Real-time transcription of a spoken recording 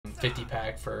50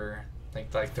 pack for I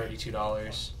think like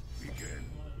 $32.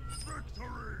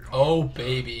 Oh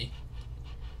baby,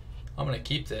 I'm gonna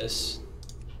keep this.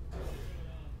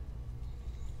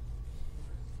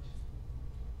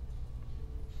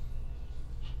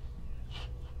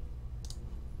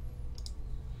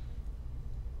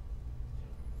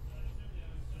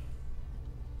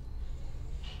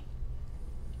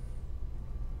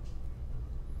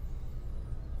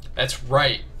 That's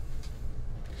right.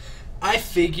 I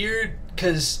figured,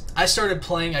 because I started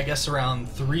playing, I guess,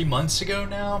 around 3 months ago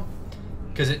now,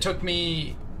 because it took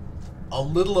me a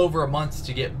little over a month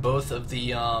to get both of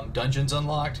the dungeons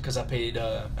unlocked, because I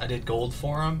did gold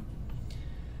for them.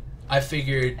 I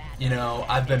figured, you know,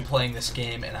 I've been playing this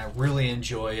game and I really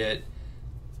enjoy it.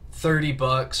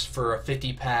 $30 for a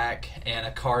 50 pack and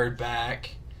a card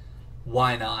back.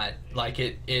 Why not? Like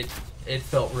it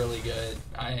felt really good.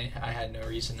 I had no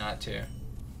reason not to.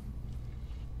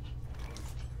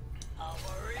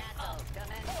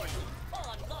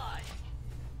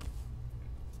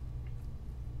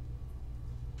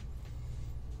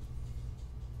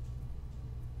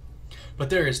 But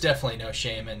there is definitely no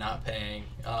shame in not paying.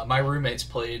 My roommate's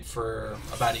played for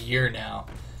about a year now,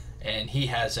 and he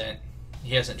hasn't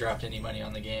dropped any money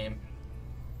on the game.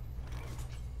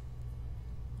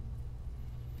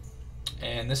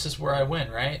 And this is where I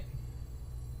win, right?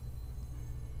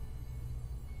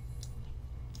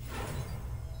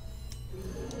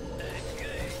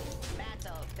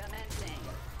 Battle commencing.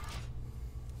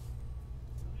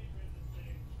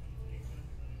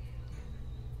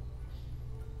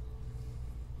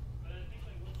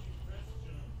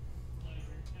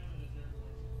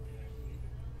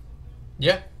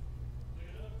 Yeah.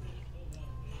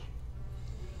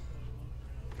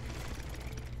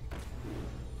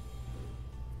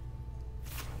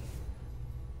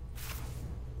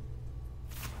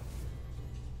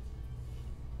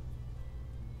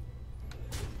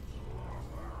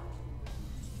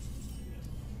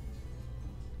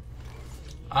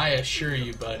 I assure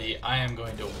you, buddy, I am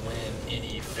going to win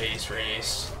any face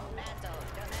race. Battle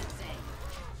commencing.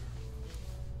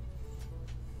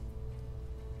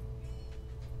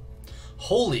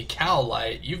 Holy cow,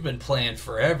 Light, you've been playing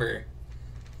forever.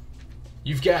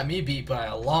 You've got me beat by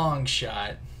a long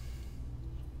shot.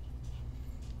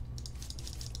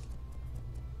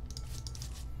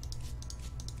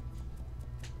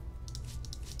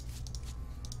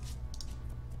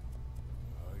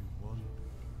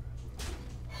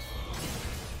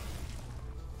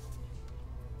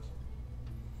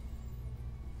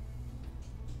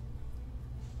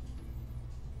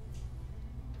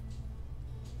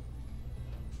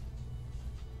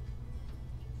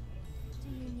 Do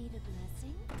you need a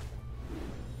blessing?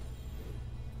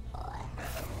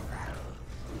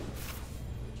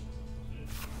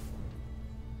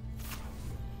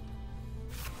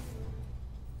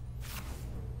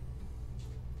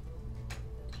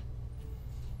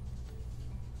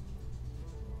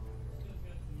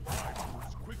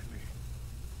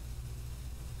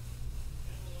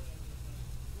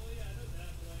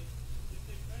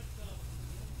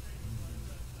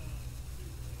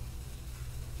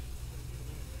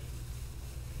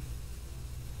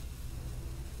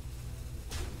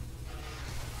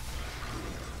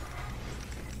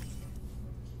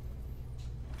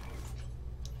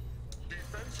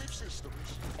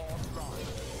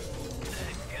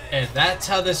 And that's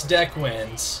how this deck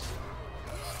wins.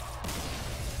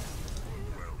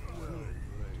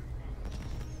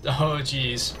 Oh,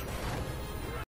 jeez.